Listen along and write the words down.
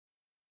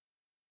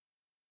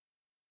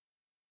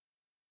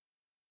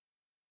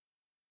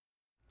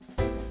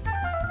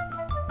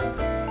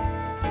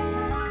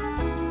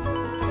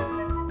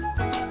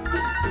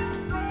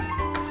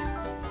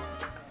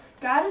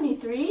got any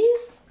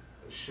threes?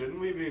 Shouldn't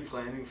we be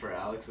planning for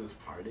Alex's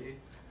party?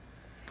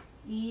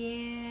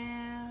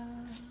 Yeah.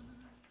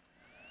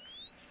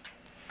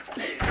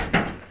 Did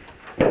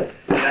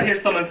I hear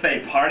someone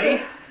say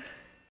party?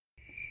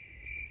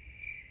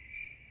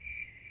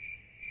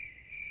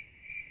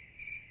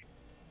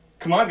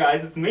 Come on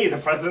guys, it's me, the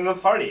president of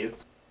parties.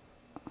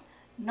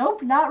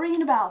 Nope, not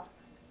ringing a bell.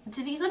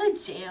 Did he go to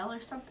jail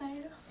or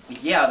something?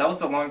 Yeah, that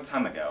was a long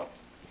time ago.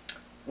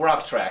 We're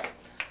off track.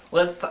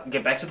 Let's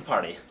get back to the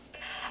party.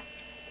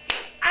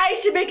 I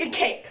should make a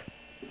cake.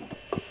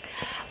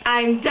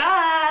 I'm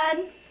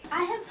done.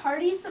 I have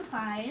party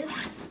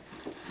supplies.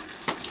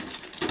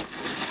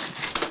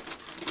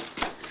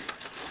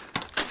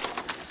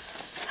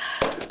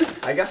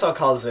 I guess I'll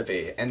call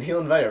Zippy, and he'll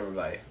invite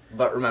everybody.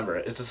 But remember,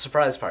 it's a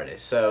surprise party,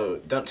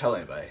 so don't tell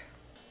anybody.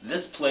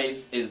 This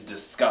place is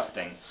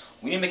disgusting.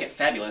 We need to make it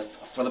fabulous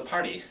for the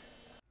party.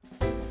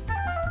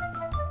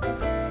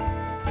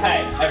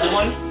 Hey,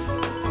 everyone.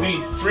 We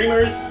need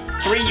streamers,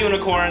 3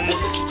 unicorns,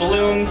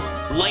 balloons,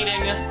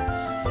 lighting,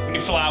 we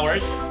need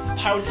flowers,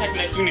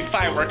 pyrotechnics, we need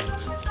fireworks.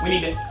 We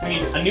need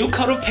a new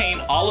coat of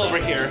paint all over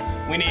here.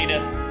 We need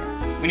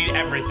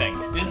everything.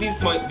 This is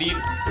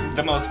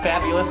the most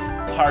fabulous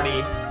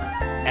party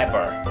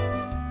ever.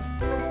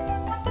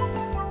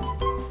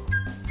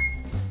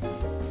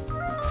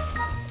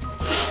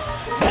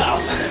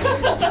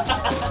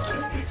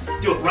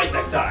 Do it right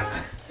next time.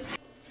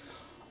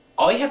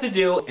 All you have to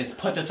do is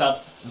put this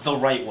up the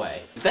right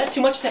way. Is that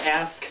too much to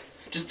ask?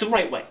 Just the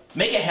right way.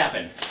 Make it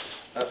happen.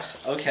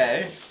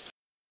 Okay.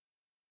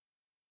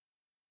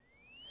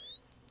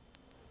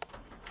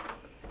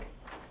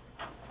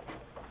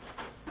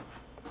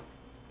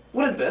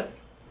 What is this?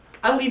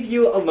 I leave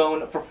you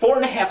alone for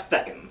 4.5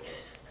 seconds.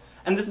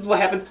 And this is what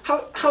happens.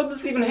 How did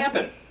this even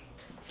happen?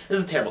 This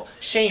is terrible.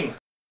 Shame.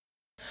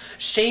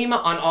 Shame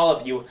on all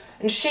of you,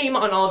 and shame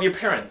on all of your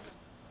parents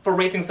for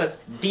raising such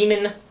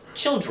demon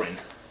children.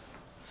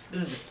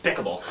 This is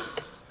despicable.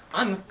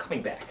 I'm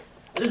coming back.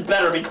 This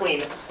better be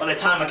clean by the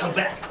time I come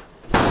back.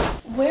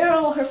 Where are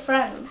all her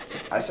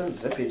friends? I sent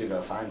Zippy to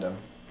go find him.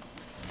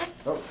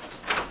 Oh.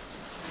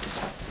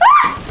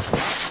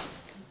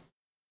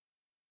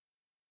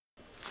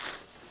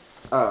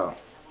 Oh,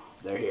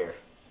 they're here.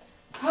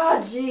 Oh,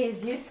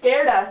 jeez, you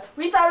scared us.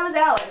 We thought it was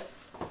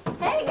Alex.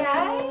 Hey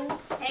guys!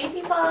 Hey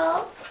people!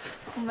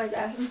 Oh my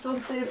gosh, I'm so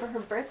excited for her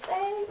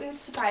birthday. We have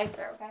to surprise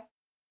her, okay?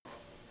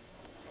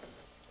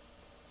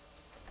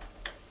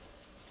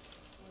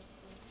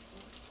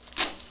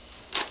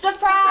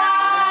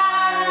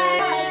 Surprise!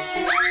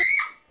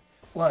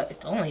 What?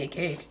 It's only a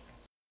cake.